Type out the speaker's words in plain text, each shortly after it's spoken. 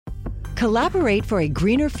Collaborate for a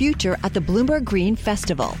greener future at the Bloomberg Green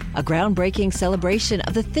Festival, a groundbreaking celebration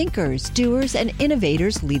of the thinkers, doers, and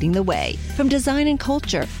innovators leading the way. From design and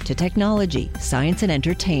culture to technology, science, and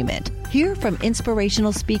entertainment. Hear from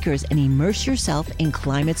inspirational speakers and immerse yourself in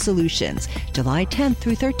climate solutions. July 10th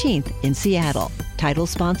through 13th in Seattle. Title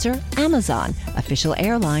sponsor, Amazon. Official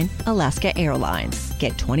airline, Alaska Airlines.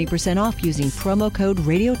 Get 20% off using promo code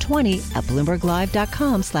radio20 at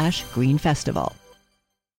bloomberglive.com/greenfestival.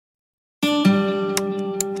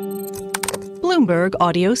 Bloomberg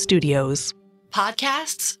Audio Studios.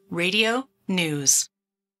 Podcasts, radio, news.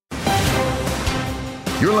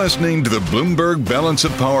 You're listening to the Bloomberg Balance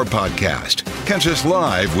of Power podcast. Catch us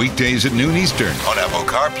live weekdays at noon Eastern on Apple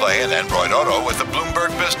CarPlay and Android Auto with the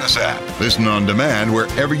Bloomberg Business app. Listen on demand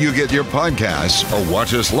wherever you get your podcasts or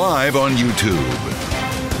watch us live on YouTube.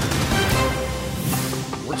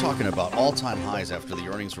 We're talking about all-time highs after the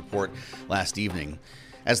earnings report last evening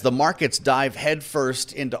as the markets dive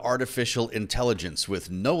headfirst into artificial intelligence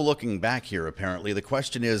with no looking back here, apparently. The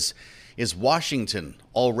question is Washington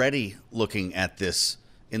already looking at this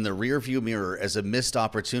in the rearview mirror as a missed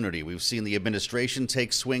opportunity? We've seen the administration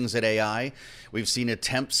take swings at AI. We've seen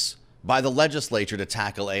attempts by the legislature to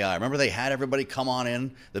tackle AI. Remember, they had everybody come on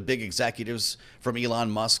in, the big executives from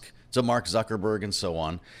Elon Musk to Mark Zuckerberg and so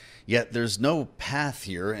on. Yet there's no path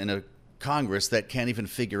here in a Congress that can't even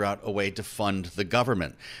figure out a way to fund the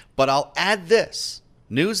government. But I'll add this.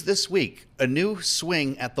 News this week, a new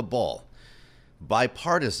swing at the ball.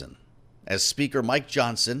 Bipartisan, as Speaker Mike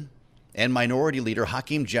Johnson and Minority Leader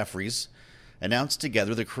Hakeem Jeffries announced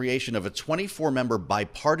together the creation of a 24-member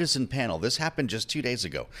bipartisan panel. This happened just 2 days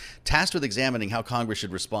ago, tasked with examining how Congress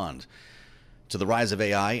should respond to the rise of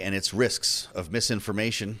AI and its risks of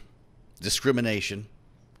misinformation, discrimination,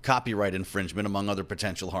 copyright infringement, among other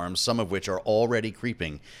potential harms, some of which are already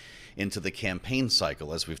creeping into the campaign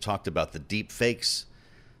cycle, as we've talked about the deep fakes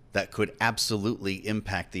that could absolutely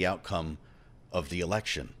impact the outcome of the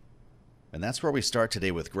election. And that's where we start today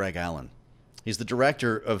with Greg Allen. He's the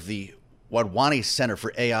director of the Wadhwani Center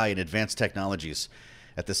for AI and Advanced Technologies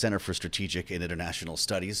at the Center for Strategic and International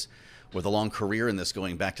Studies, with a long career in this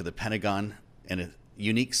going back to the Pentagon and a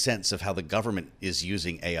unique sense of how the government is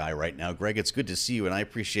using AI right now. Greg, it's good to see you, and I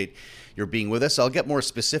appreciate your being with us. I'll get more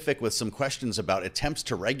specific with some questions about attempts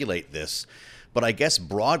to regulate this, but I guess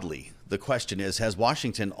broadly, the question is, has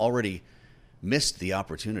Washington already missed the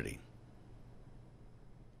opportunity?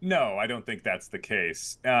 No, I don't think that's the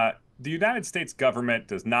case. The United States government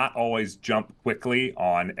does not always jump quickly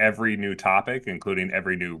on every new topic, including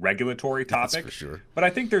every new regulatory topic. That's for sure. But I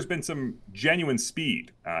think there's been some genuine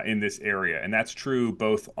speed in this area, and that's true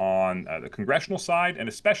both on the congressional side and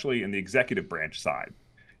especially in the executive branch side.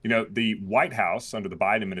 You know, the White House under the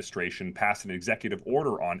Biden administration passed an executive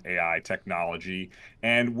order on AI technology,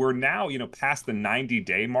 and we're now, past the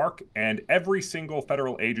 90-day mark, and every single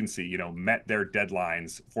federal agency, met their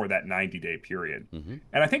deadlines for that 90-day period. Mm-hmm.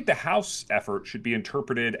 And I think the House effort should be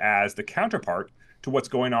interpreted as the counterpart to what's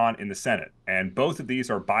going on in the Senate. And both of these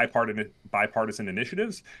are bipartisan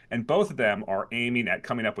initiatives, and both of them are aiming at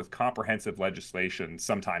coming up with comprehensive legislation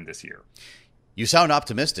sometime this year. You sound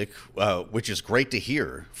optimistic, which is great to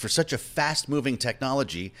hear. For such a fast-moving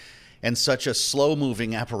technology and such a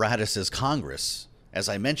slow-moving apparatus as Congress, as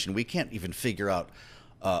I mentioned, we can't even figure out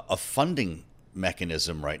a funding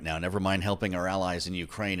mechanism right now, never mind helping our allies in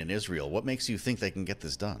Ukraine and Israel. What makes you think they can get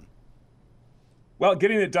this done? Well,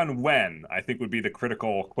 getting it done when, I think, would be the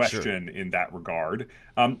critical question in that regard.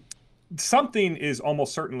 Something is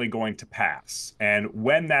almost certainly going to pass. And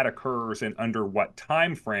when that occurs and under what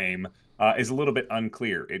time frame is a little bit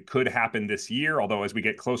unclear. It could happen this year, although as we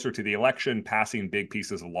get closer to the election, passing big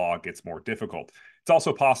pieces of law gets more difficult. It's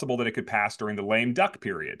also possible that it could pass during the lame duck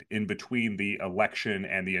period in between the election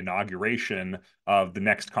and the inauguration of the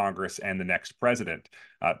next Congress and the next president.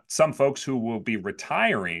 Some folks who will be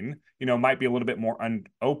retiring, might be a little bit more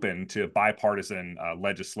open to bipartisan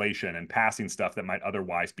legislation and passing stuff that might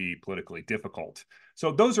otherwise be politically difficult.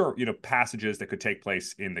 So those are, passages that could take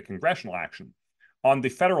place in the congressional action. On the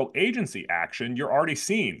federal agency action, you're already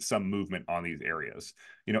seeing some movement on these areas.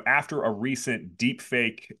 After a recent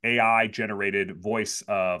deepfake AI-generated voice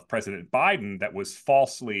of President Biden that was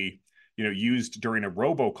falsely, used during a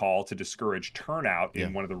robocall to discourage turnout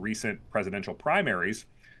in one of the recent presidential primaries,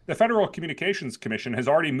 the Federal Communications Commission has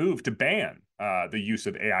already moved to ban the use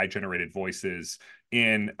of AI-generated voices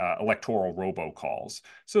in electoral robocalls.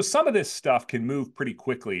 So some of this stuff can move pretty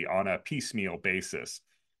quickly on a piecemeal basis.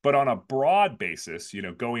 But on a broad basis,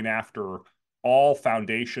 going after all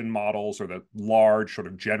foundation models or the large sort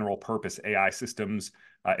of general purpose AI systems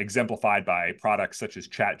exemplified by products such as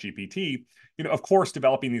ChatGPT, of course,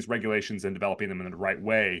 developing these regulations and developing them in the right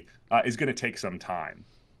way is going to take some time.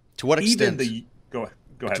 To what extent? Go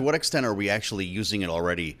ahead. To what extent are we actually using it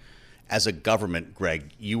already as a government,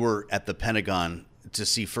 Greg? You were at the Pentagon to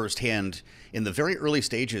see firsthand in the very early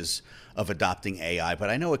stages of adopting AI,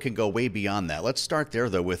 but I know it can go way beyond that. Let's start there,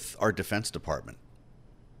 though, with our Defense Department.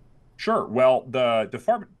 Sure. Well, the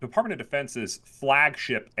Department of Defense's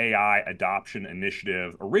flagship AI adoption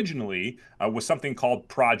initiative originally was something called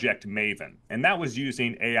Project Maven, and that was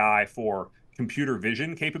using AI for computer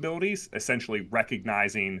vision capabilities, essentially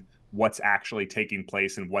recognizing what's actually taking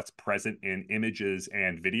place and what's present in images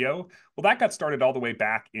and video. Well, that got started all the way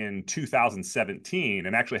back in 2017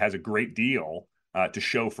 and actually has a great deal to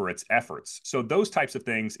show for its efforts. So those types of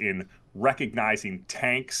things in recognizing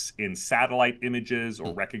tanks in satellite images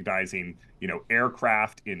or recognizing,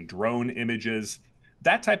 aircraft in drone images,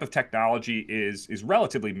 that type of technology is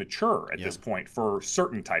relatively mature at this point for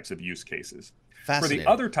certain types of use cases. For the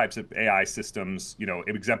other types of AI systems,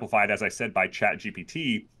 exemplified, as I said, by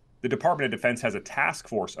ChatGPT, the Department of Defense has a task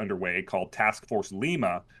force underway called Task Force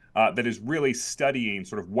Lima that is really studying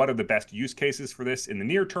sort of what are the best use cases for this in the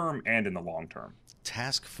near term and in the long term.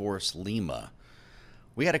 Task Force Lima.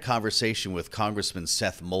 We had a conversation with Congressman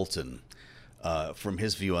Seth Moulton from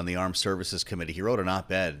his view on the Armed Services Committee. He wrote an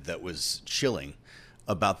op-ed that was chilling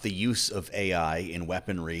about the use of AI in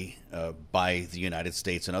weaponry by the United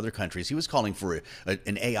States and other countries. He was calling for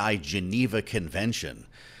an AI Geneva Convention,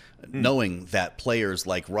 knowing that players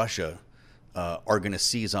like Russia are going to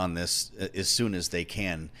seize on this as soon as they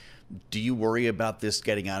can. Do you worry about this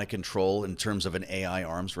getting out of control in terms of an AI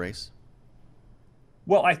arms race?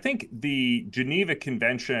 Well, I think the Geneva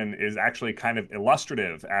Convention is actually kind of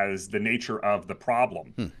illustrative as the nature of the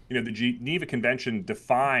problem. The Geneva Convention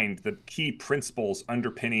defined the key principles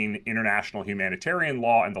underpinning international humanitarian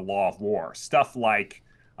law and the law of war. Stuff like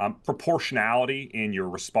proportionality in your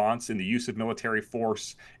response in the use of military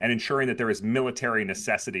force and ensuring that there is military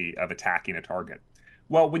necessity of attacking a target.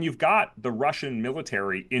 Well, when you've got the Russian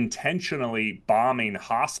military intentionally bombing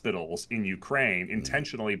hospitals in Ukraine,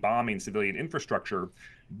 intentionally bombing civilian infrastructure,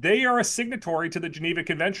 they are a signatory to the Geneva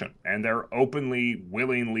Convention, and they're openly,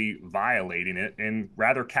 willingly violating it in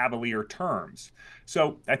rather cavalier terms.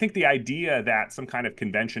 So I think the idea that some kind of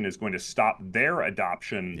convention is going to stop their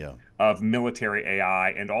adoption of military AI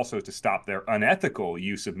and also to stop their unethical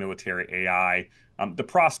use of military AI, the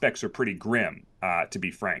prospects are pretty grim, to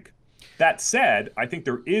be frank. That said, I think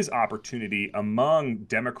there is opportunity among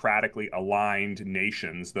democratically aligned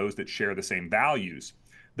nations, those that share the same values.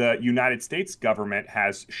 The United States government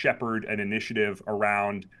has shepherded an initiative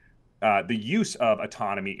around the use of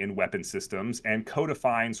autonomy in weapon systems and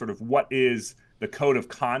codifying sort of what is the code of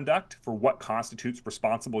conduct for what constitutes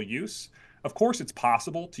responsible use. Of course, it's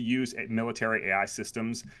possible to use military AI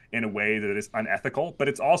systems in a way that is unethical, but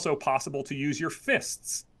it's also possible to use your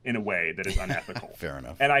fists in a way that is unethical. Fair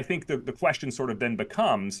enough. And I think the question sort of then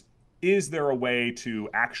becomes, is there a way to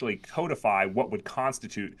actually codify what would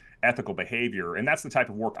constitute ethical behavior? And that's the type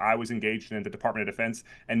of work I was engaged in at the Department of Defense.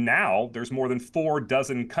 And now there's more than 4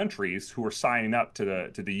 dozen countries who are signing up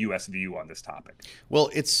to the U.S. view on this topic. Well,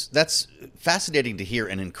 that's fascinating to hear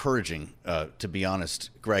and encouraging, to be honest,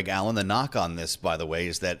 Greg Allen. The knock on this, by the way,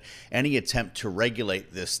 is that any attempt to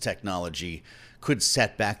regulate this technology could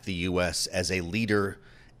set back the U.S. as a leader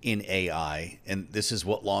in AI. And this is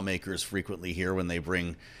what lawmakers frequently hear when they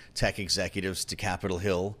bring tech executives to Capitol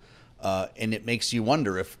Hill. And it makes you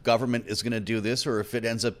wonder if government is going to do this or if it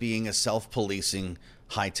ends up being a self-policing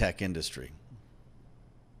high-tech industry.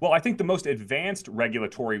 Well, I think the most advanced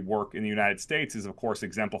regulatory work in the United States is, of course,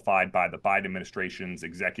 exemplified by the Biden administration's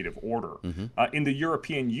executive order. In the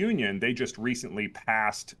European Union, they just recently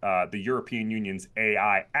passed the European Union's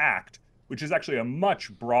AI Act, which is actually a much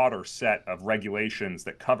broader set of regulations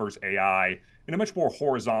that covers AI in a much more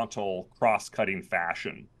horizontal, cross-cutting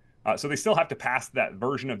fashion. So they still have to pass that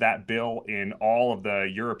version of that bill in all of the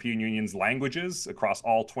European Union's languages across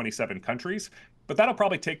all 27 countries. But that'll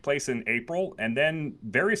probably take place in April, and then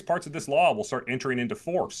various parts of this law will start entering into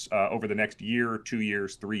force over the next year, 2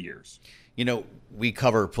 years, 3 years. You know, we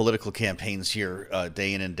cover political campaigns here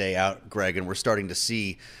day in and day out, Greg, and we're starting to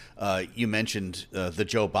see, you mentioned the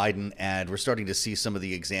Joe Biden ad, we're starting to see some of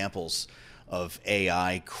the examples of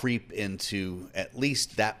AI creep into at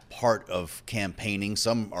least that part of campaigning.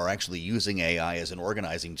 Some are actually using AI as an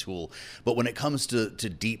organizing tool. But when it comes to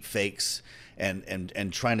deep fakes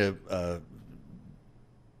and trying to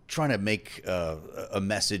make a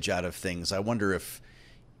message out of things, I wonder if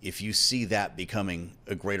if you see that becoming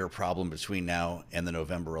a greater problem between now and the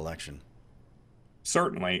November election.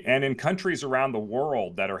 Certainly. And in countries around the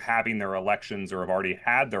world that are having their elections or have already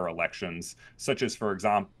had their elections, such as, for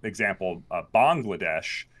example,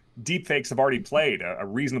 Bangladesh, deepfakes have already played a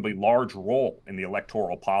reasonably large role in the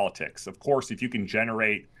electoral politics. Of course, if you can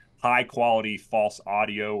generate high quality false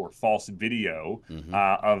audio or false video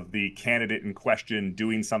of the candidate in question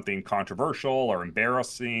doing something controversial or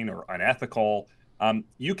embarrassing or unethical,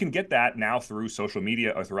 you can get that now through social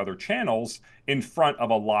media or through other channels in front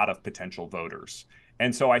of a lot of potential voters.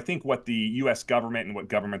 And so I think what the US government and what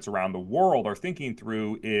governments around the world are thinking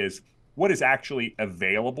through is what is actually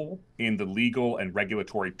available in the legal and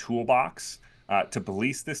regulatory toolbox to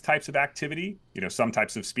police this types of activity. You know, some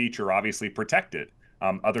types of speech are obviously protected.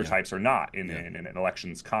 Other types are not in an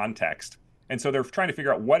elections context. And so they're trying to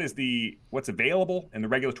figure out what's available in the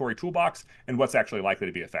regulatory toolbox and what's actually likely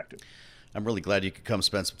to be effective. I'm really glad you could come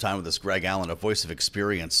spend some time with us, Greg Allen, a voice of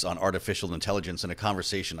experience on artificial intelligence, and a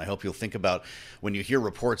conversation I hope you'll think about when you hear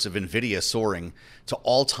reports of NVIDIA soaring to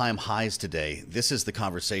all-time highs today. This is the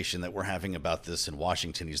conversation that we're having about this in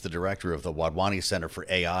Washington. He's the director of the Wadhwani Center for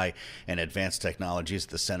AI and Advanced Technologies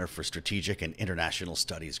at the Center for Strategic and International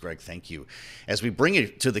Studies. Greg, thank you. As we bring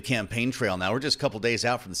it to the campaign trail now, we're just a couple days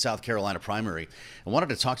out from the South Carolina primary. I wanted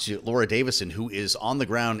to talk to Laura Davison, who is on the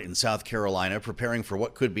ground in South Carolina preparing for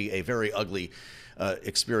what could be a very ugly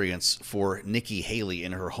experience for Nikki Haley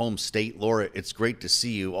in her home state. Laura, it's great to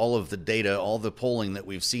see you. All of the data, all the polling that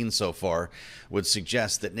we've seen so far would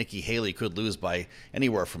suggest that Nikki Haley could lose by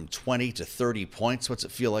anywhere from 20 to 30 points. What's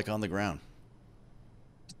it feel like on the ground?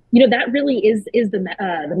 You know, that really is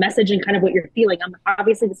the message and kind of what you're feeling.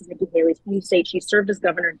 Obviously, this is Nikki Haley's home state. She served as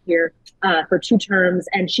governor here for 2 terms,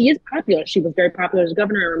 and she is popular. She was very popular as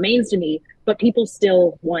governor and remains to me, but people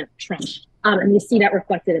still want Trump. And you see that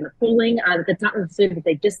reflected in the polling. That's not necessarily that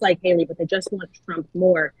they dislike Haley, but they just want Trump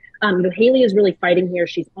more. You know, Haley is really fighting here.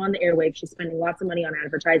 She's on the airwaves. She's spending lots of money on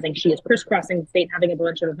advertising. She is crisscrossing the state, having a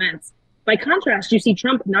bunch of events. By contrast, you see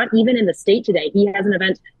Trump not even in the state today. He has an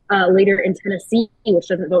event later in Tennessee, which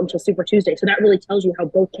doesn't vote until Super Tuesday. So that really tells you how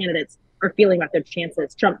both candidates are feeling about their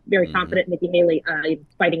chances. Trump, very confident. Nikki Haley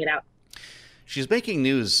fighting it out. She's making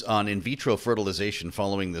news on in vitro fertilization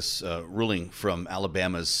following this ruling from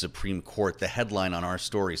Alabama's Supreme Court. The headline on our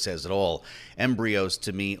story says it all. Embryos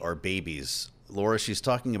to me are babies. Laura, she's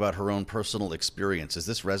talking about her own personal experience. Is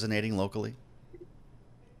this resonating locally?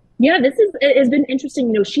 Yeah, has been interesting.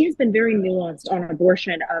 You know, she has been very nuanced on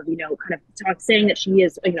abortion of, you know, kind of saying that she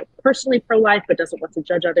is, you know, personally pro-life, but doesn't want to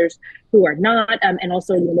judge others who are not. And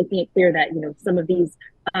also, you know, making it clear that, you know, some of these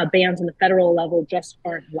bans on the federal level just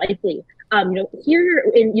aren't likely. You know, here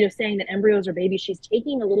in, you know, saying that embryos are babies, she's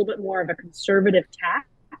taking a little bit more of a conservative tack.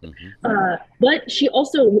 But she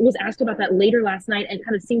also was asked about that later last night and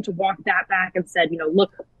kind of seemed to walk that back and said, you know,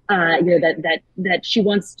 look, you know, that she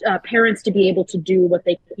wants parents to be able to do what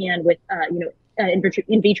they can with, you know,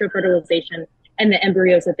 in vitro fertilization and the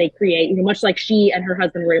embryos that they create, you know, much like she and her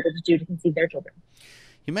husband were able to do to conceive their children.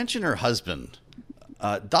 You mentioned her husband.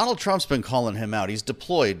 Donald Trump's been calling him out. He's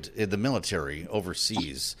deployed in the military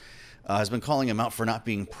overseas. Has been calling him out for not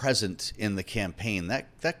being present in the campaign.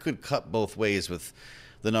 That could cut both ways with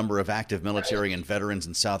the number of active military and veterans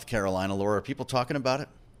in South Carolina. Laura, are people talking about it?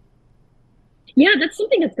 Yeah, that's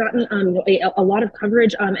something that's gotten a lot of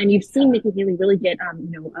coverage, and you've seen Nikki Haley really get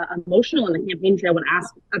emotional in the campaign trail when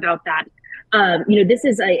asked about that. You know, this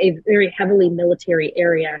is a very heavily military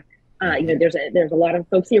area. You know, there's a lot of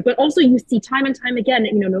folks here, but also you see time and time again,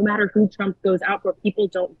 you know, no matter who Trump goes out for, people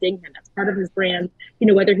don't ding him. That's part of his brand. You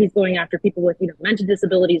know, whether he's going after people with, you know, mental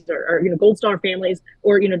disabilities or you know, Gold Star families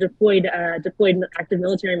or, you know, deployed active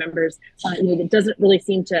military members, you know, it doesn't really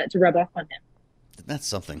seem to rub off on him. That's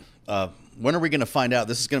something. When are we going to find out?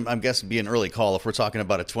 This is going to, I'm guessing, be an early call if we're talking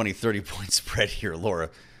about a 20, 30 point spread here, Laura.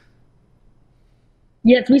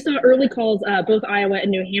 Yes, we saw early calls, both Iowa and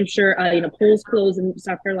New Hampshire. You know, polls close in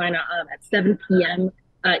South Carolina at 7 p.m.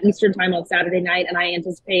 Eastern time on Saturday night, and I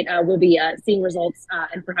anticipate we'll be seeing results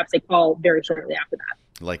and perhaps a call very shortly after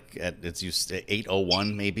that. Like it's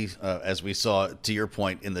 8:01 maybe, as we saw, to your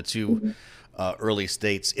point, in the two early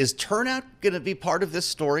states. Is turnout going to be part of this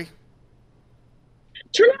story?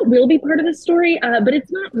 Turnout will be part of the story, but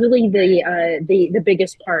it's not really the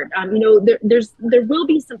biggest part. You know, there will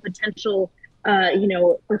be some potential. You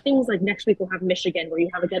know, for things like next week, we'll have Michigan, where you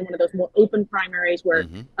have, again, one of those more open primaries where,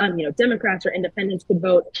 you know, Democrats or independents could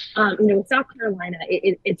vote. You know, in South Carolina,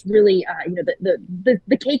 it's really, you know,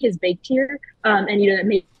 the cake is baked here. And, you know, that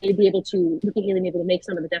may be able to, Nikki Haley may be able to make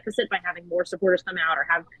some of the deficit by having more supporters come out or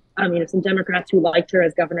have, you know, some Democrats who liked her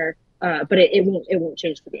as governor. But it won't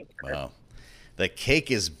change the game for her. Wow. The cake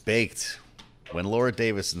is baked. When Laura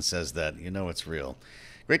Davison says that, you know it's real.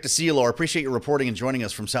 Great to see you, Laura. Appreciate your reporting and joining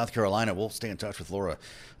us from South Carolina. We'll stay in touch with Laura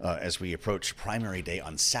as we approach primary day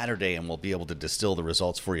on Saturday, and we'll be able to distill the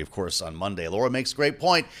results for you, of course, on Monday. Laura makes a great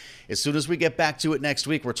point. As soon as we get back to it next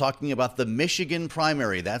week, we're talking about the Michigan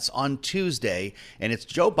primary. That's on Tuesday, and it's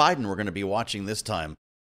Joe Biden we're going to be watching this time.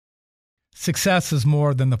 Success is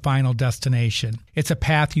more than the final destination. It's a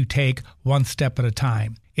path you take one step at a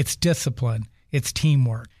time. It's discipline. It's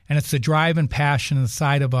teamwork. And it's the drive and passion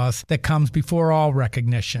inside of us that comes before all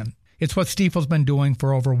recognition. It's what Stifel's been doing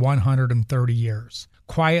for over 130 years.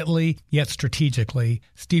 Quietly, yet strategically,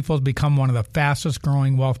 Stifel's become one of the fastest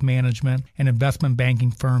growing wealth management and investment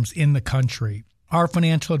banking firms in the country. Our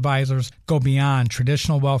financial advisors go beyond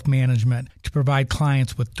traditional wealth management to provide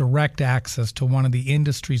clients with direct access to one of the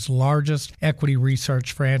industry's largest equity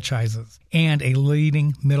research franchises and a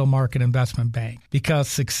leading middle market investment bank, because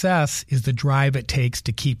success is the drive it takes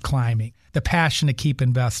to keep climbing, the passion to keep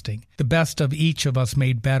investing, the best of each of us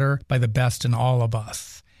made better by the best in all of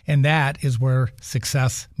us. And that is where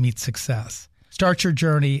success meets success. Start your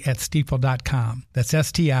journey at Stifel.com. That's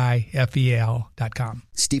Stifel.com.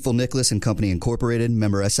 Stifel Nicholas and Company Incorporated,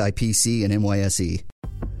 member SIPC and NYSE.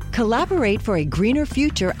 Collaborate for a greener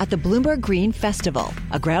future at the Bloomberg Green Festival,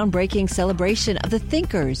 a groundbreaking celebration of the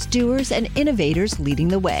thinkers, doers, and innovators leading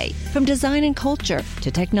the way. From design and culture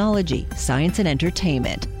to technology, science, and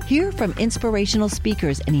entertainment. Hear from inspirational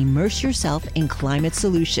speakers and immerse yourself in climate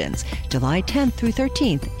solutions. July 10th through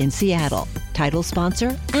 13th in Seattle. Title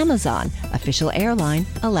sponsor, Amazon. Official airline,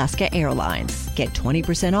 Alaska Airlines. Get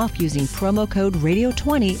 20% off using promo code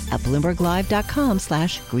radio20 at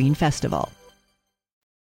BloombergLive.com/Green Festival.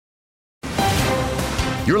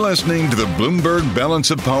 You're listening to the Bloomberg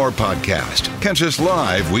Balance of Power podcast. Catch us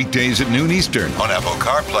live weekdays at noon Eastern on Apple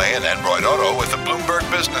CarPlay and Android Auto with the Bloomberg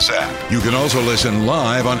Business app. You can also listen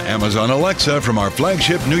live on Amazon Alexa from our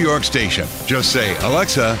flagship New York station. Just say,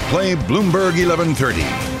 Alexa, play Bloomberg 1130.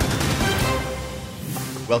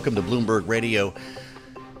 Welcome to Bloomberg Radio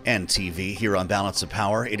and TV here on Balance of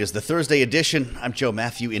Power. It is the Thursday edition. I'm Joe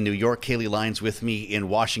Matthew in New York. Kaylee Lyons with me in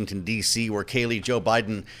Washington, D.C., where Kaylee, Joe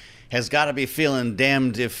Biden has got to be feeling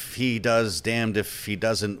damned if he does, damned if he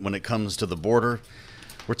doesn't when it comes to the border.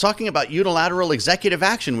 We're talking about unilateral executive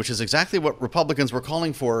action, which is exactly what Republicans were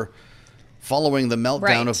calling for following the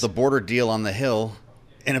meltdown of the border deal on the Hill.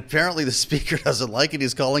 And apparently the speaker doesn't like it.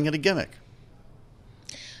 He's calling it a gimmick.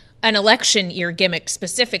 An election year gimmick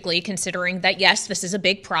specifically, considering that, yes, this is a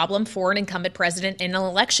big problem for an incumbent president in an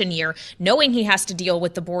election year, knowing he has to deal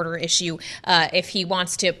with the border issue if he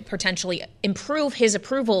wants to potentially improve his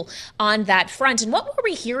approval on that front. And what were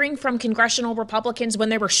we hearing from congressional Republicans when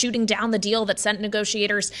they were shooting down the deal that Senate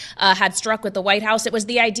negotiators had struck with the White House? It was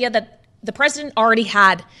the idea that the president already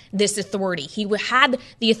had this authority. He had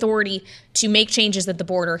the authority to make changes at the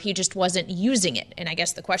border. He just wasn't using it. And I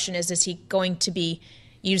guess the question is he going to be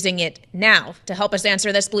using it now? To help us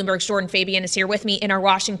answer this, Bloomberg's Jordan Fabian is here with me in our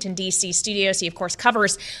Washington, D.C. studios. He, of course,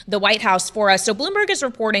 covers the White House for us. So Bloomberg is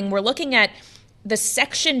reporting we're looking at the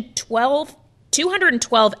Section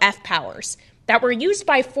 212 F powers that were used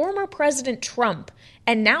by former President Trump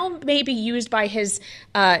and now may be used by his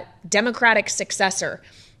Democratic successor.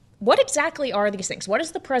 What exactly are these things? What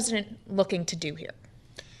is the president looking to do here?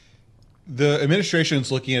 The administration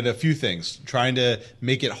is looking at a few things, trying to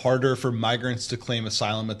make it harder for migrants to claim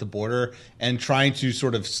asylum at the border and trying to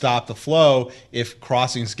sort of stop the flow if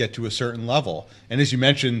crossings get to a certain level. And as you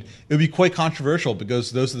mentioned, it would be quite controversial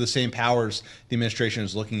because those are the same powers the administration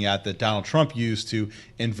is looking at that Donald Trump used to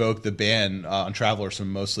invoke the ban on travelers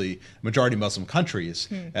from mostly majority Muslim countries.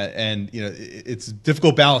 And, you know, it's a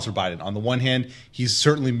difficult balance for Biden. On the one hand, he's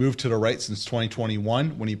certainly moved to the right since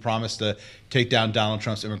 2021 when he promised to take down Donald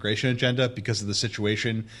Trump's immigration agenda because of the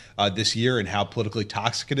situation this year and how politically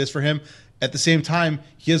toxic it is for him. At the same time,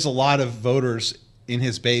 he has a lot of voters in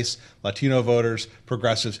his base, Latino voters,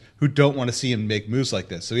 progressives, who don't want to see him make moves like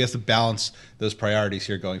this. So he has to balance those priorities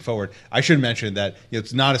here going forward. I should mention that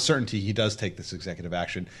it's not a certainty he does take this executive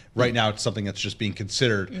action. Right now, it's something that's just being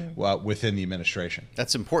considered within the administration.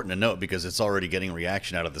 That's important to note because it's already getting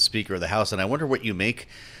reaction out of the Speaker of the House. And I wonder what you make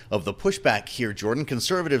of the pushback here, Jordan.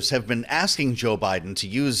 Conservatives have been asking Joe Biden to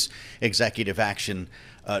use executive action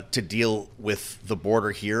to deal with the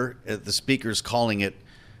border here. The Speaker's calling it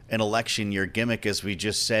an election year gimmick, as we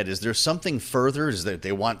just said. Is there something further? Is that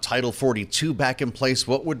they want Title 42 back in place?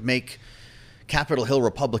 What would make Capitol Hill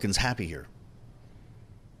Republicans happy here?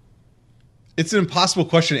 It's an impossible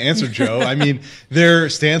question to answer, Joe. I mean, their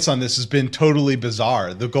stance on this has been totally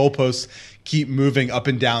bizarre. The goalposts keep moving up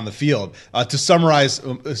and down the field. To summarize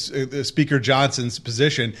Speaker Johnson's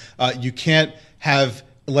position, you can't have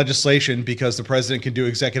legislation because the president can do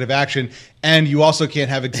executive action, and you also can't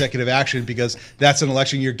have executive action because that's an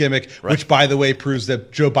election year gimmick, which, by the way, proves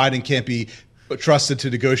that Joe Biden can't be trusted to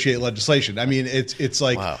negotiate legislation. I mean, it's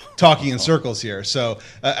like talking in circles here. So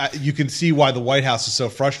you can see why the White House is so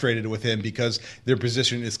frustrated with him, because their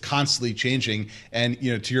position is constantly changing. And,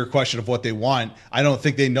 to your question of what they want, I don't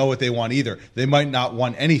think they know what they want either. They might not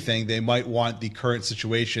want anything. They might want the current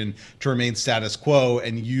situation to remain status quo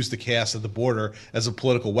and use the chaos of the border as a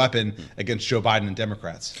political weapon against Joe Biden and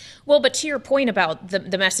Democrats. Well, but to your point about the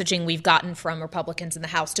messaging we've gotten from Republicans in the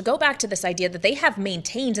House, to go back to this idea that they have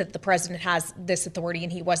maintained that the president has this authority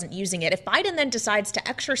and he wasn't using it. If Biden then decides to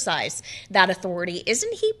exercise that authority,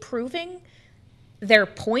 isn't he proving their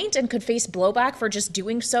point and could face blowback for just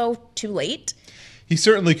doing so too late? He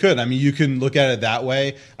certainly could. I mean, you can look at it that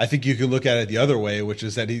way. I think you can look at it the other way, which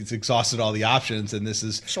is that he's exhausted all the options, and this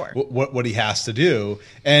is what he has to do.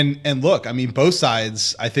 And look, I mean, both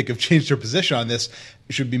sides, I think, have changed their position on this.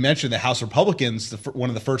 It should be mentioned that House Republicans,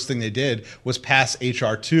 one of the first thing they did was pass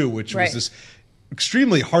H.R. 2, which was this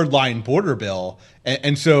extremely hardline border bill.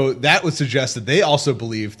 And so that would suggest that they also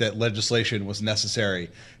believed that legislation was necessary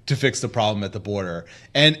to fix the problem at the border.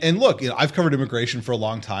 And look, I've covered immigration for a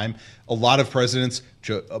long time. A lot of presidents,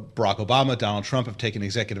 Barack Obama, Donald Trump, have taken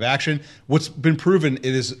executive action. What's been proven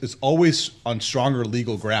is always on stronger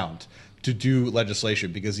legal ground to do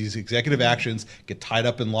legislation, because these executive actions get tied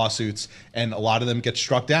up in lawsuits and a lot of them get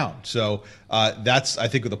struck down. So that's, I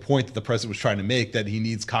think, the point that the president was trying to make, that he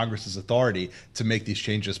needs Congress's authority to make these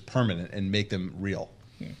changes permanent and make them real.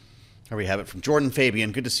 There we have it from Jordan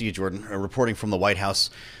Fabian. Good to see you, Jordan, reporting from the White House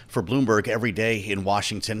for Bloomberg every day in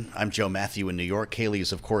Washington. I'm Joe Matthew in New York. Kaylee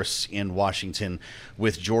is, of course, in Washington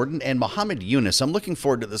with Jordan. And Mohammed Yunus, I'm looking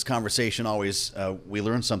forward to this conversation always. We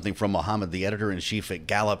learn something from Mohammed, the editor-in-chief at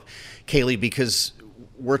Gallup. Kaylee, because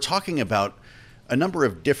we're talking about a number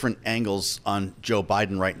of different angles on Joe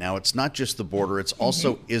Biden right now. It's not just the border. It's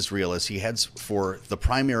also Israel, as he heads for the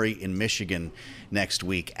primary in Michigan next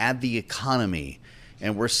week. Add the economy,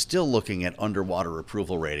 and we're still looking at underwater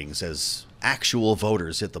approval ratings as actual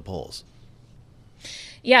voters hit the polls.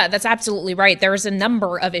 Yeah, that's absolutely right. There's a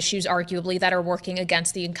number of issues, arguably, that are working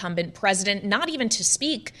against the incumbent president, not even to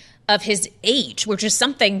speak of his age, which is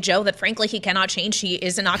something, Joe, that frankly he cannot change. He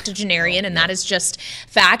is an octogenarian, and that is just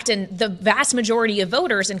fact. And the vast majority of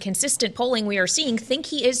voters, in consistent polling we are seeing, think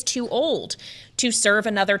he is too old to serve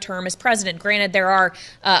another term as president. Granted, there are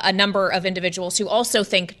a number of individuals who also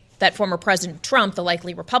think that former President Trump, the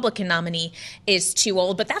likely Republican nominee, is too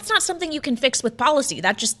old. But that's not something you can fix with policy.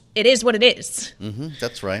 It is what it is.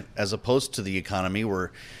 That's right. As opposed to the economy,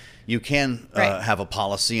 where you can have a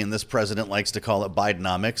policy, and this president likes to call it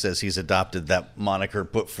Bidenomics, as he's adopted that moniker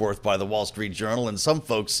put forth by the Wall Street Journal. And some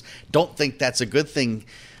folks don't think that's a good thing.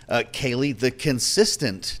 Kaylee, the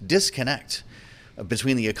consistent disconnect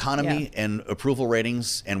between the economy and approval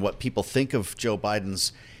ratings and what people think of Joe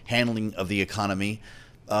Biden's handling of the economy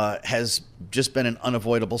has just been an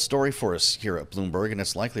unavoidable story for us here at Bloomberg, and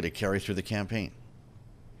it's likely to carry through the campaign.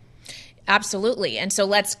 Absolutely. And so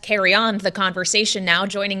let's carry on the conversation now.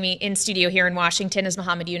 Joining me in studio here in Washington is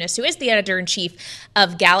Mohammed Yunus, who is the editor-in-chief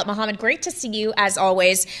of Gallup. Mohammed, great to see you as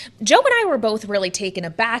always. Joe and I were both really taken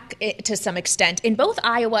aback to some extent in both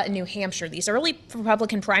Iowa and New Hampshire, these early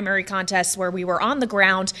Republican primary contests where we were on the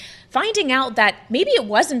ground, finding out that maybe it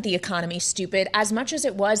wasn't the economy, stupid, as much as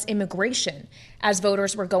it was immigration, as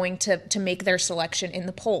voters were going to make their selection in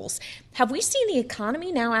the polls. Have we seen the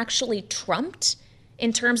economy now actually trumped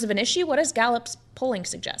in terms of an issue? What does Gallup's polling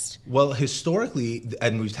suggest? Well, historically,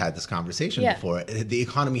 and we've had this conversation before, the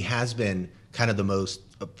economy has been kind of the most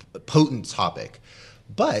potent topic.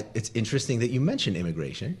 But it's interesting that you mentioned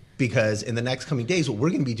immigration, because in the next coming days, what we're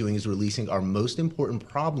going to be doing is releasing our most important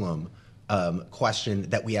problem question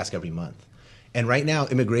that we ask every month. And right now,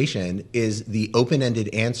 immigration is the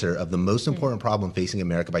open-ended answer of the most important problem facing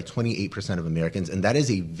America by 28% of Americans. And that is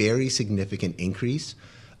a very significant increase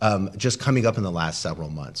just coming up in the last several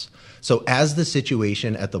months. So as the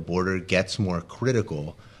situation at the border gets more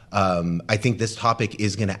critical, I think this topic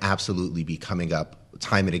is going to absolutely be coming up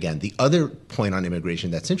time and again. The other point on immigration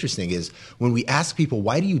that's interesting is when we ask people,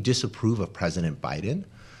 why do you disapprove of President Biden?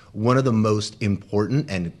 One of the most important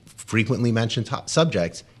and frequently mentioned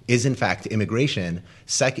subjects is, in fact, immigration,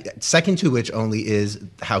 second to which only is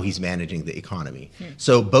how he's managing the economy.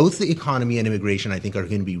 So both the economy and immigration, I think, are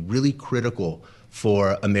going to be really critical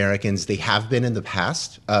for Americans. They have been in the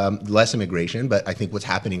past, less immigration, but I think what's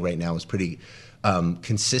happening right now is pretty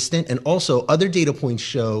consistent. And also, other data points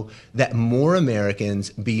show that more Americans,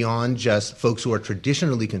 beyond just folks who are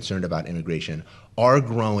traditionally concerned about immigration, are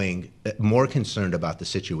growing more concerned about the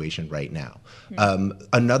situation right now.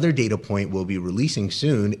 Another data point we'll be releasing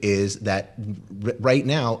soon is that right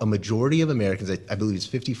now, a majority of Americans, I believe it's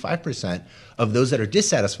 55% of those that are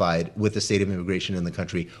dissatisfied with the state of immigration in the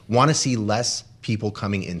country, want to see less people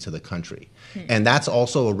coming into the country. And that's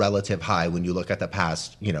also a relative high when you look at the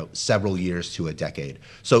past, several years to a decade.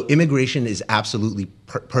 So immigration is absolutely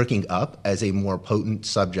perking up as a more potent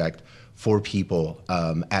subject for people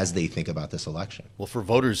as they think about this election. Well, for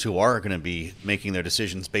voters who are going to be making their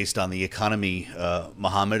decisions based on the economy,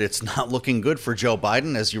 Mohammed, it's not looking good for Joe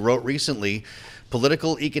Biden. As you wrote recently,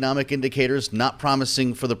 political economic indicators not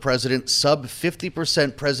promising for the president. Sub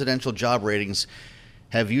 50% presidential job ratings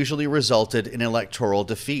have usually resulted in electoral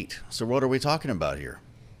defeat. So what are we talking about here?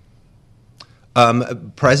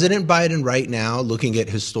 President Biden right now, looking at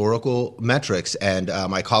historical metrics, and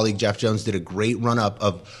my colleague Jeff Jones did a great run-up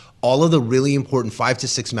of all of the really important 5 to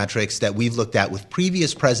 6 metrics that we've looked at with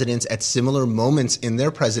previous presidents at similar moments in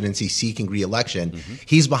their presidency seeking re-election.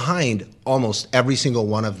 He's behind almost every single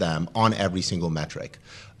one of them on every single metric.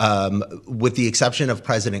 With the exception of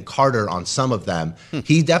President Carter on some of them,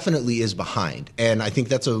 he definitely is behind. And I think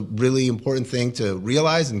that's a really important thing to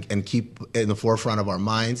realize and keep in the forefront of our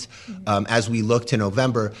minds as we look to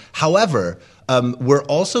November. However, we're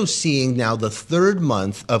also seeing now the third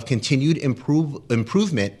month of continued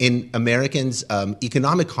improvement in Americans'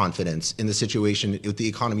 economic confidence in the situation with the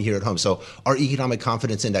economy here at home. So our economic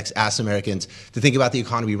confidence index asks Americans to think about the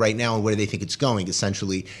economy right now and where they think it's going,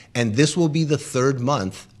 essentially. And this will be the third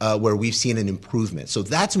month where we've seen an improvement. So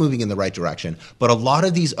that's moving in the right direction. But a lot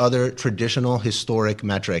of these other traditional historic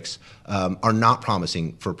metrics are not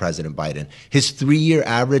promising for President Biden. His 3-year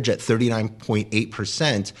average at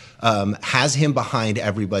 39.8% has him behind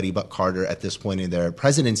everybody but Carter at this point in their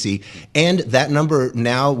presidency. And that number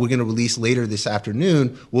now we're going to release later this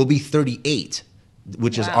afternoon will be 38,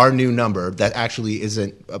 which is our new number that actually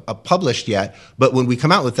isn't published yet. But when we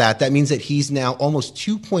come out with that, that means that he's now almost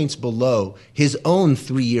 2 points below his own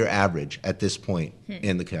 3-year average at this point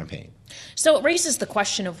in the campaign. So it raises the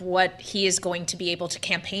question of what he is going to be able to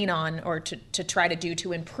campaign on or to try to do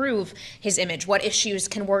to improve his image. What issues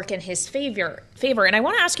can work in his favor? And I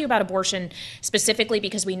want to ask you about abortion specifically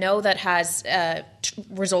because we know that has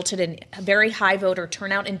resulted in very high voter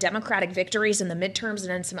turnout in Democratic victories in the midterms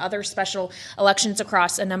and in some other special elections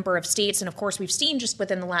across a number of states. And of course, we've seen just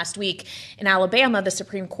within the last week in Alabama, the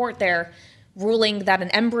Supreme Court there ruling that an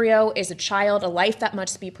embryo is a child, a life that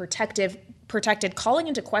must be protected, calling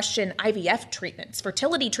into question IVF treatments,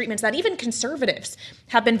 fertility treatments that even conservatives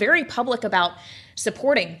have been very public about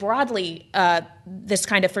supporting broadly. This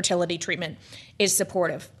kind of fertility treatment is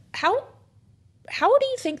supportive. How do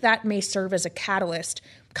you think that may serve as a catalyst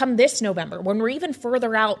come this November, when we're even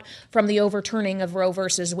further out from the overturning of Roe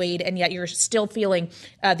versus Wade, and yet you're still feeling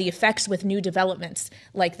the effects with new developments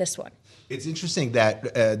like this one? It's interesting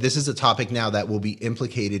that this is a topic now that will be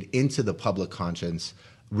implicated into the public conscience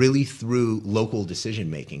really through local decision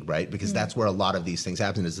making, right? Because that's where a lot of these things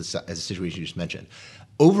happen, as a situation you just mentioned.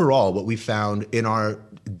 Overall, what we found in our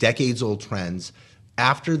decades-old trends,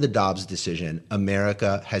 after the Dobbs decision,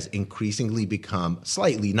 America has increasingly become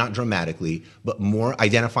slightly, not dramatically, but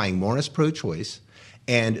identifying more as pro-choice.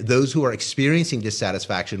 And those who are experiencing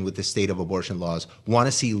dissatisfaction with the state of abortion laws want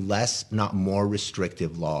to see less, not more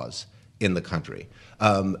restrictive laws in the country.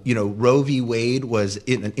 Roe v. Wade was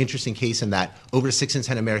an interesting case in that over 6 in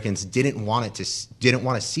 10 Americans didn't want to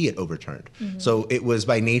see it overturned. So it was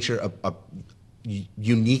by nature a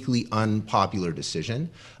uniquely unpopular decision.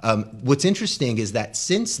 What's interesting is that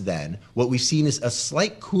since then, what we've seen is a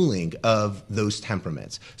slight cooling of those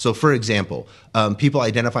temperaments. So, for example, people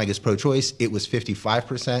identifying as pro-choice, it was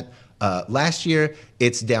 55%. Last year,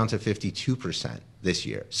 it's down to 52%. This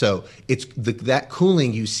year. So it's that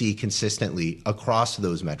cooling you see consistently across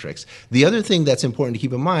those metrics. The other thing that's important to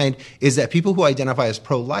keep in mind is that people who identify as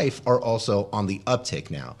pro-life are also on the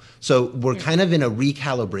uptick now. So we're kind of in a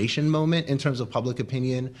recalibration moment in terms of public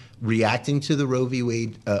opinion reacting to the Roe v.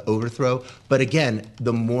 Wade overthrow. But again,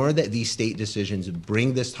 the more that these state decisions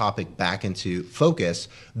bring this topic back into focus,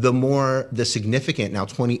 the more the significant, now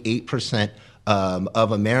 28%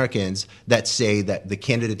 of Americans that say that the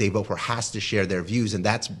candidate they vote for has to share their views, and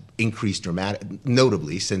that's increased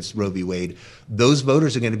notably since Roe v. Wade. Those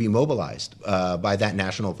voters are going to be mobilized by that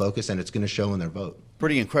national focus, and it's going to show in their vote.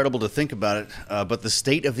 Pretty incredible to think about it, but the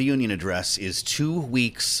State of the Union address is 2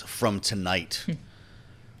 weeks from tonight.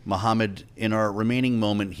 Mohammed, in our remaining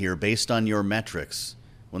moment here, based on your metrics,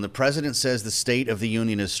 when the president says the State of the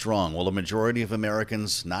Union is strong, will a majority of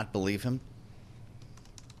Americans not believe him?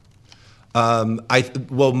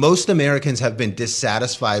 Most Americans have been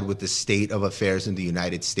dissatisfied with the state of affairs in the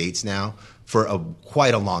United States now for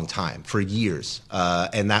quite a long time, for years,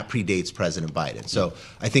 and that predates President Biden. So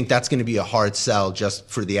I think that's going to be a hard sell just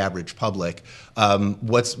for the average public.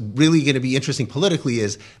 What's really going to be interesting politically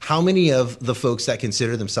is how many of the folks that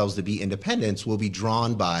consider themselves to be independents will be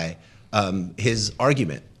drawn by his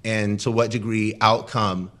argument, and to what degree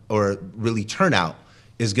outcome or really turnout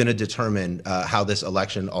is going to determine how this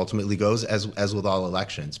election ultimately goes, as with all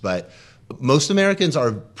elections. But most Americans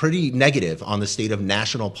are pretty negative on the state of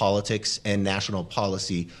national politics and national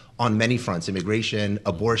policy on many fronts: immigration,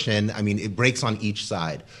 abortion. I mean, it breaks on each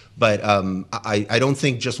side. But I don't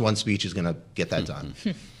think just one speech is going to get that done.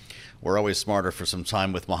 We're always smarter for some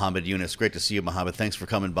time with Mohammed Yunus. Great to see you, Mohammed. Thanks for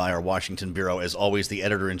coming by our Washington bureau. As always, the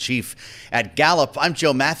editor-in-chief at Gallup. I'm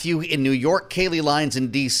Joe Matthew in New York, Kaylee Lyons in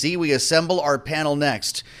D.C. We assemble our panel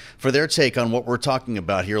next for their take on what we're talking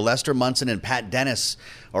about here. Lester Munson and Pat Dennis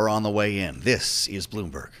are on the way in. This is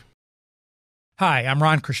Bloomberg. Hi, I'm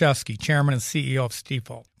Ron Kraszewski, Chairman and CEO of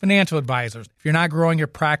Stifel. Financial advisors, if you're not growing your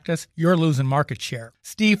practice, you're losing market share.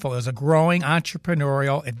 Stifel is a growing,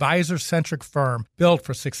 entrepreneurial, advisor-centric firm built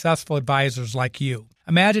for successful advisors like you.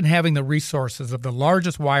 Imagine having the resources of the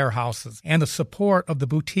largest wirehouses and the support of the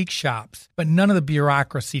boutique shops, but none of the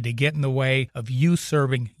bureaucracy to get in the way of you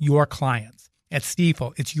serving your clients. At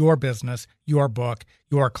Stifel, it's your business, your book,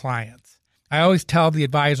 your clients. I always tell the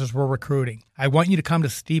advisors we're recruiting, I want you to come to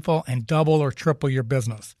Stifel and double or triple your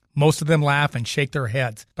business. Most of them laugh and shake their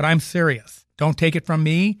heads, but I'm serious. Don't take it from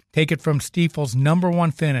me. Take it from Stifel's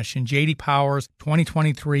 #1 finish in J.D. Power's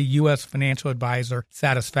 2023 U.S. Financial Advisor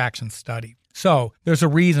Satisfaction Study. So, there's a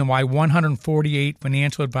reason why 148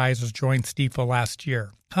 financial advisors joined Stifel last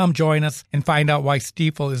year. Come join us and find out why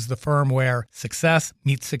Stifel is the firm where success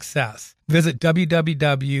meets success. Visit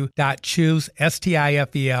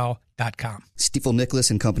www.choosestifel.com. Stifel Nicholas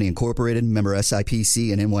and Company Incorporated, member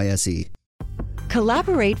SIPC and NYSE.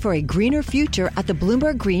 Collaborate for a greener future at the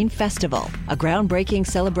Bloomberg Green Festival, a groundbreaking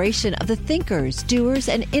celebration of the thinkers, doers,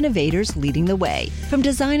 and innovators leading the way. From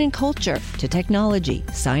design and culture to technology,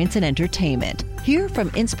 science, and entertainment. Hear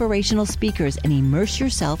from inspirational speakers and immerse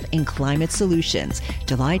yourself in climate solutions.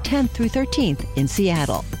 July 10th through 13th in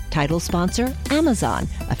Seattle. Title sponsor, Amazon.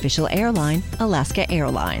 Official airline, Alaska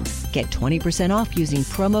Airlines. Get 20% off using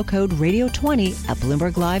promo code radio20 at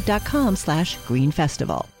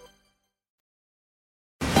bloomberglive.com/greenfestival.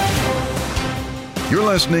 You're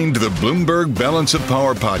listening to the Bloomberg Balance of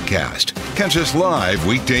Power podcast. Catch us live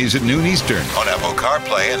weekdays at noon Eastern on Apple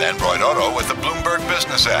CarPlay and Android Auto with the Bloomberg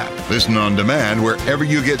Business app. Listen on demand wherever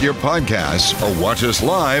you get your podcasts or watch us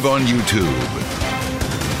live on YouTube.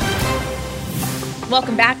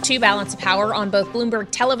 Welcome back to Balance of Power on both Bloomberg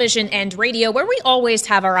Television and radio, where we always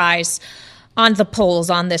have our eyes on the polls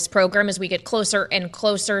on this program as we get closer and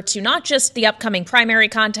closer to not just the upcoming primary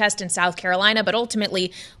contest in South Carolina, but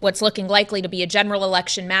ultimately what's looking likely to be a general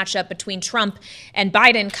election matchup between Trump and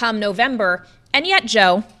Biden come November. And yet,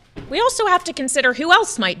 Joe, we also have to consider who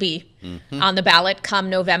else might be on the ballot come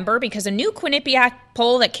November, because a new Quinnipiac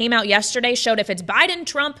poll that came out yesterday showed if it's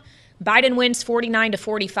Biden-Trump, Biden wins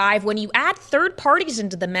 49-45. When you add third parties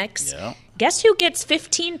into the mix, guess who gets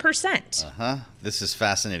 15%? This is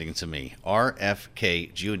fascinating to me.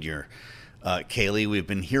 RFK Jr. Kaylee, we've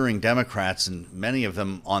been hearing Democrats, and many of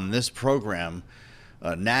them on this program,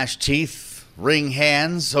 gnash teeth, wring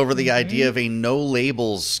hands over the idea of a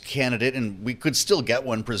no-labels candidate, and we could still get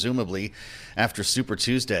one, presumably, after Super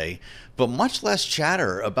Tuesday, but much less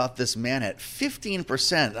chatter about this man at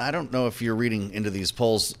 15%. I don't know if you're reading into these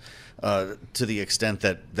polls to the extent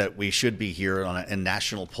that we should be here on a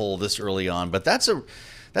national poll this early on. But that's a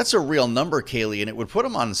real number, Kaylee, and it would put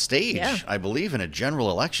him on stage, I believe, in a general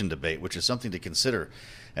election debate, which is something to consider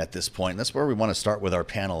at this point. And that's where we want to start with our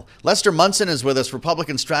panel. Lester Munson is with us,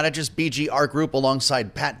 Republican strategist, BGR Group,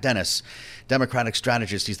 alongside Pat Dennis, Democratic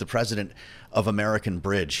strategist. He's the president of American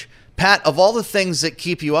Bridge. Pat, of all the things that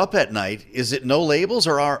keep you up at night, is it no labels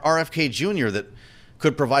or RFK Jr. that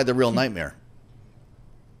could provide the real nightmare?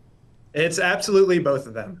 It's absolutely both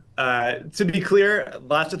of them. To be clear,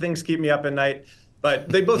 lots of things keep me up at night, but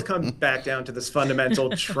they both come back down to this fundamental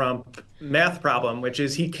Trump math problem, which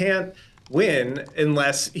is he can't win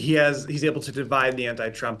unless he's able to divide the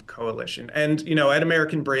anti-Trump coalition. And, you know, at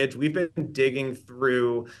American Bridge, we've been digging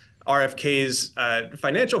through RFK's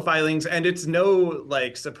financial filings, and it's no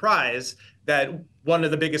surprise that one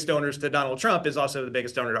of the biggest donors to Donald Trump is also the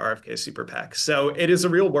biggest donor to RFK's super PAC. So it is a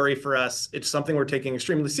real worry for us. It's something we're taking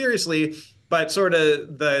extremely seriously. But sort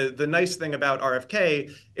of the nice thing about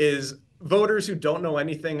RFK is voters who don't know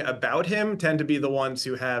anything about him tend to be the ones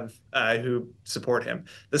who support him.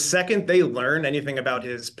 The second they learn anything about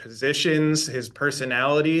his positions, his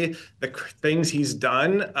personality, the things he's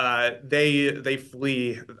done, they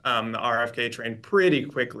flee the RFK train pretty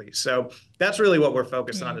quickly. So that's really what we're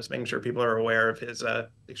focused on, is making sure people are aware of his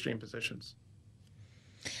extreme positions.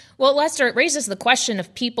 Well, Lester, it raises the question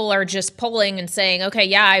if people are just polling and saying, okay,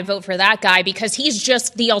 yeah, I vote for that guy because he's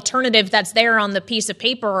just the alternative that's there on the piece of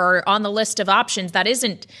paper or on the list of options that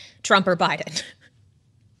isn't Trump or Biden.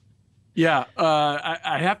 Yeah,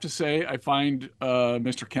 I have to say I find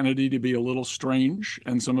Mr. Kennedy to be a little strange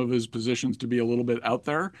and some of his positions to be a little bit out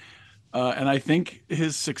there. And I think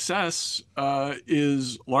his success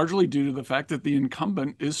is largely due to the fact that the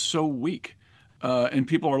incumbent is so weak and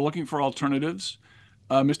people are looking for alternatives.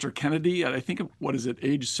 Mr. Kennedy, I think,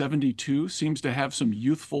 age 72, seems to have some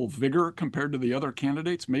youthful vigor compared to the other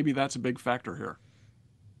candidates. Maybe that's a big factor here.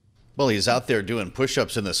 Well, he's out there doing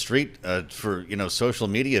push-ups in the street for social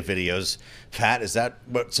media videos. Pat, is that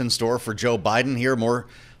what's in store for Joe Biden here? More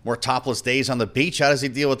topless days on the beach? How does he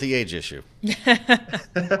deal with the age issue?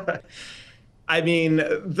 I mean,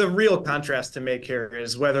 the real contrast to make here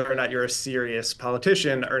is whether or not you're a serious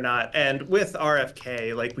politician or not. And with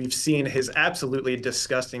RFK, like, we've seen his absolutely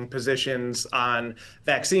disgusting positions on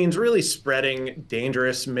vaccines really spreading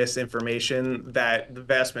dangerous misinformation that the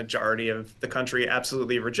vast majority of the country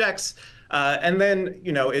absolutely rejects. And then,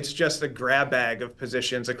 it's just a grab bag of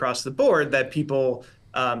positions across the board that people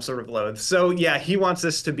sort of loathe. So, yeah, he wants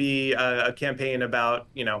this to be a campaign about,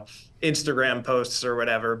 Instagram posts or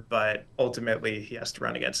whatever, but ultimately he has to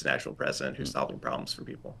run against an actual president who's solving problems for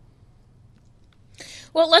people.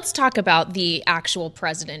 Well, let's talk about the actual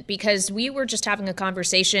president, because we were just having a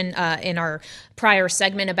conversation in our prior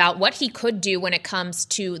segment about what he could do when it comes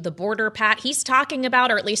to the border, Pat. He's talking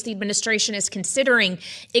about, or at least the administration is considering,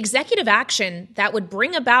 executive action that would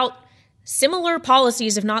bring about similar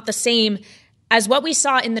policies, if not the same, as what we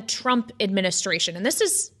saw in the Trump administration. And this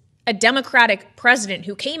is a Democratic president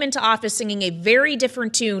who came into office singing a very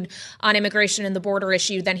different tune on immigration and the border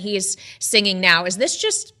issue than he is singing now. Is this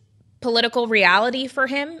just political reality for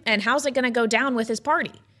him? And how's it going to go down with his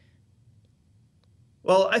party?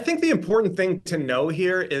 Well, I think the important thing to know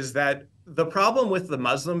here is that the problem with the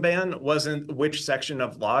Muslim ban wasn't which section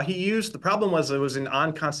of law he used. The problem was it was an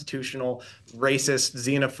unconstitutional, racist,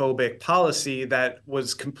 xenophobic policy that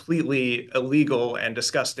was completely illegal and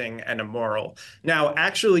disgusting and immoral. Now,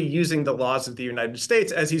 actually using the laws of the United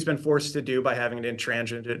States, as he's been forced to do by having an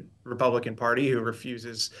intransigent Republican Party who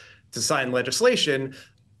refuses to sign legislation,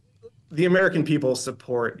 the American people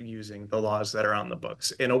support using the laws that are on the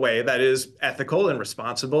books in a way that is ethical and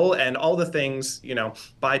responsible and all the things,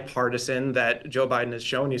 bipartisan that Joe Biden has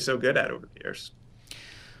shown he's so good at over the years. I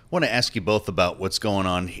want to ask you both about what's going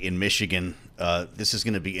on in Michigan. This is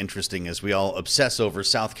going to be interesting as we all obsess over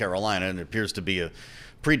South Carolina, and it appears to be a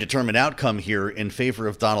predetermined outcome here in favor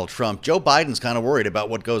of Donald Trump. Joe Biden's kind of worried about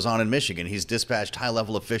what goes on in Michigan. He's dispatched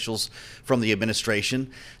high-level officials from the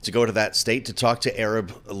administration to go to that state to talk to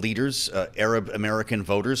Arab leaders, Arab American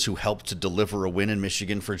voters who helped to deliver a win in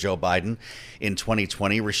Michigan for Joe Biden in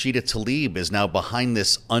 2020. Rashida Tlaib is now behind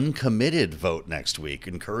this uncommitted vote next week,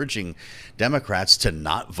 encouraging Democrats to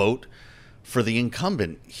not vote for the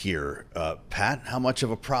incumbent here. Pat, how much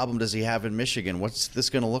of a problem does he have in Michigan? What's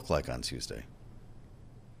this going to look like on Tuesday?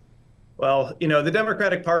 Well, the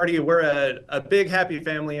Democratic Party, we're a big, happy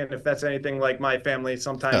family. And if that's anything like my family,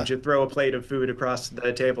 sometimes you throw a plate of food across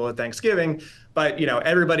the table at Thanksgiving. But,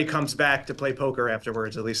 everybody comes back to play poker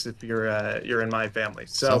afterwards, at least if you're in my family.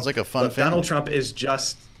 So sounds like a fun family. Donald Trump is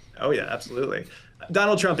just, oh, yeah, absolutely.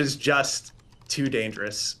 Donald Trump is just too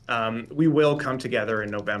dangerous. We will come together in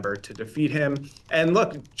November to defeat him. And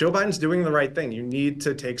look, Joe Biden's doing the right thing. You need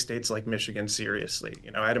to take states like Michigan seriously.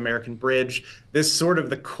 At American Bridge, this sort of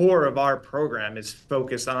the core of our program is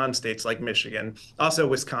focused on states like Michigan, also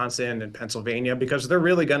Wisconsin and Pennsylvania, because they're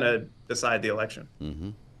really going to decide the election.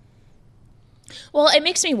 Mm-hmm. Well, it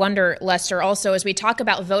makes me wonder, Lester, also, as we talk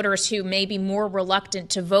about voters who may be more reluctant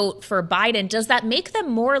to vote for Biden, does that make them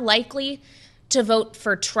more likely to vote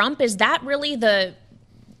for Trump? Is that really the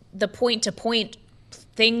point-to-point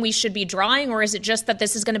thing we should be drawing, or is it just that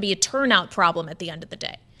this is going to be a turnout problem at the end of the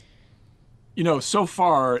day? So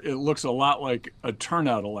far it looks a lot like a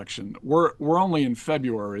turnout election. We're only in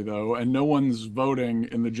February, though, and no one's voting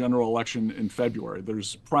in the general election in February.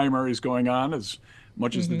 There's primaries going on. As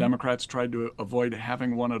much as the Democrats tried to avoid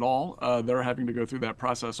having one at all, they're having to go through that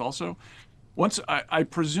process also. I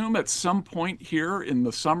presume at some point here in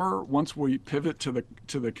the summer, once we pivot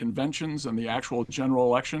to the conventions and the actual general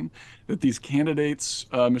election, that these candidates,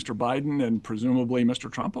 Mr. Biden and presumably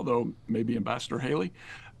Mr. Trump, although maybe Ambassador Haley,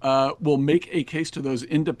 will make a case to those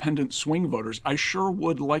independent swing voters. I sure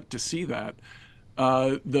would like to see that.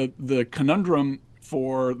 The conundrum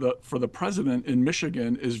for the president in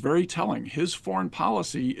Michigan is very telling. His foreign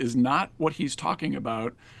policy is not what he's talking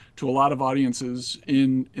about to a lot of audiences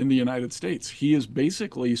in the United States. He is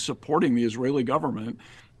basically supporting the Israeli government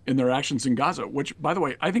in their actions in Gaza, which, by the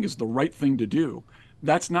way, I think is the right thing to do.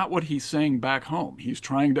 That's not what he's saying back home. He's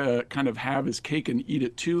trying to kind of have his cake and eat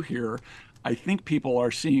it too here. I think people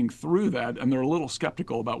are seeing through that, and they're a little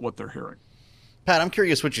skeptical about what they're hearing. Pat, I'm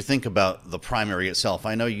curious what you think about the primary itself.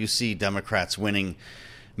 I know you see Democrats winning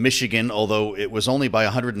Michigan, although it was only by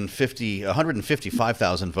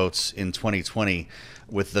 155,000 votes in 2020,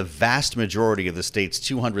 with the vast majority of the state's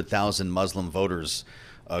 200,000 Muslim voters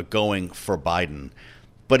going for Biden.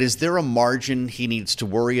 But is there a margin he needs to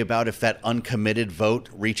worry about if that uncommitted vote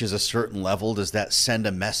reaches a certain level? Does that send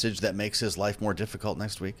a message that makes his life more difficult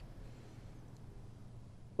next week?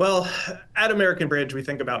 Well, at American Bridge, we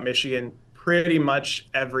think about Michigan pretty much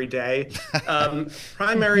every day.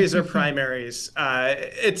 Primaries are primaries.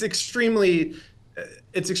 It's extremely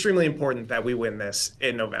important that we win this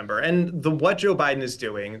in November. And what Joe Biden is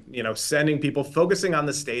doing, sending people, focusing on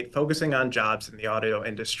the state, focusing on jobs in the auto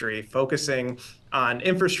industry, focusing on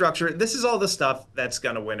infrastructure, this is all the stuff that's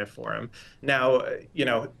going to win it for him. Now,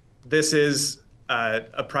 this is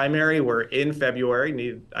a primary. We're in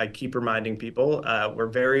February. I keep reminding people we're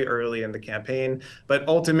very early in the campaign, but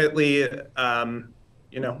ultimately, you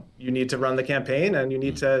need to run the campaign and you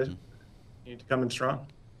need to come in strong.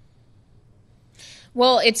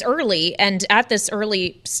 Well, it's early, and at this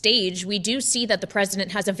early stage, we do see that the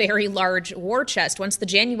president has a very large war chest. Once the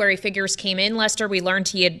January figures came in, Lester, we learned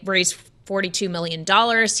he had raised $42 million.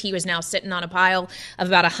 He was now sitting on a pile of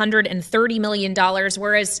about $130 million,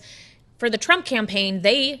 whereas for the Trump campaign,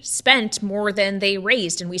 they spent more than they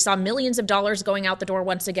raised, and we saw millions of dollars going out the door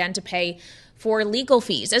once again to pay for legal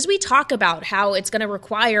fees. As we talk about how it's going to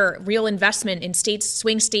require real investment in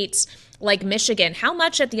swing states like Michigan, how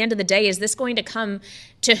much at the end of the day is this going to come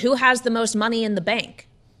to who has the most money in the bank?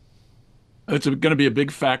 It's going to be a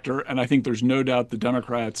big factor, and I think there's no doubt the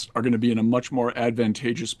Democrats are going to be in a much more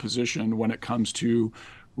advantageous position when it comes to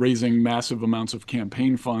raising massive amounts of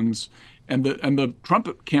campaign funds. And the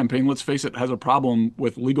Trump campaign, let's face it, has a problem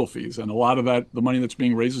with legal fees. And a lot of the money that's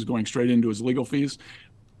being raised is going straight into his legal fees,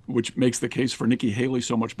 which makes the case for Nikki Haley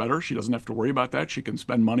so much better. She doesn't have to worry about that. She can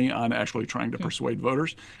spend money on actually trying to persuade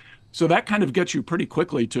voters. So that kind of gets you pretty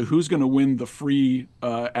quickly to who's going to win the free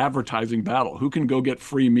advertising battle, who can go get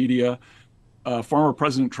free media. Former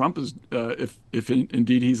President Trump, is, if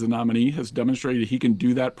indeed he's the nominee, has demonstrated he can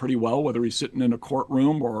do that pretty well, whether he's sitting in a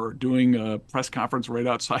courtroom or doing a press conference right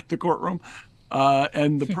outside the courtroom.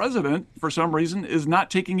 And the president, for some reason, is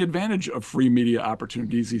not taking advantage of free media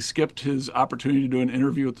opportunities. He skipped his opportunity to do an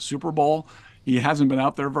interview at the Super Bowl. He hasn't been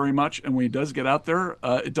out there very much. And when he does get out there,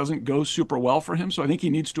 it doesn't go super well for him. So I think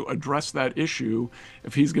he needs to address that issue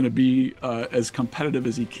if he's going to be as competitive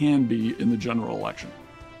as he can be in the general election.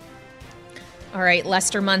 All right,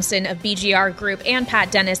 Lester Munson of BGR Group and Pat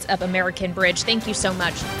Dennis of American Bridge, thank you so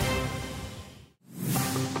much.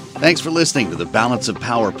 Thanks for listening to the Balance of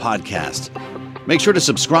Power podcast. Make sure to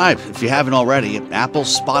subscribe if you haven't already at Apple,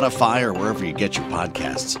 Spotify, or wherever you get your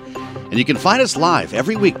podcasts. And you can find us live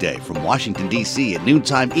every weekday from Washington, D.C. at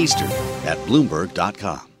noontime Eastern at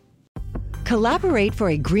Bloomberg.com. Collaborate for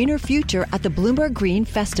a greener future at the Bloomberg Green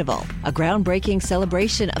Festival, a groundbreaking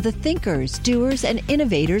celebration of the thinkers, doers, and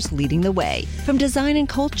innovators leading the way. From design and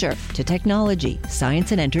culture to technology,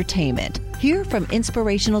 science, and entertainment. Hear from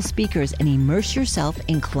inspirational speakers and immerse yourself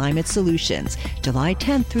in climate solutions. July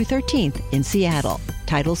 10th through 13th in Seattle.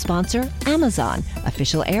 Title sponsor, Amazon.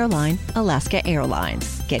 Official airline, Alaska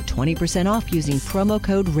Airlines. Get 20% off using promo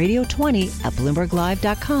code radio20 at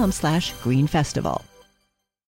BloombergLive.com/Green Festival.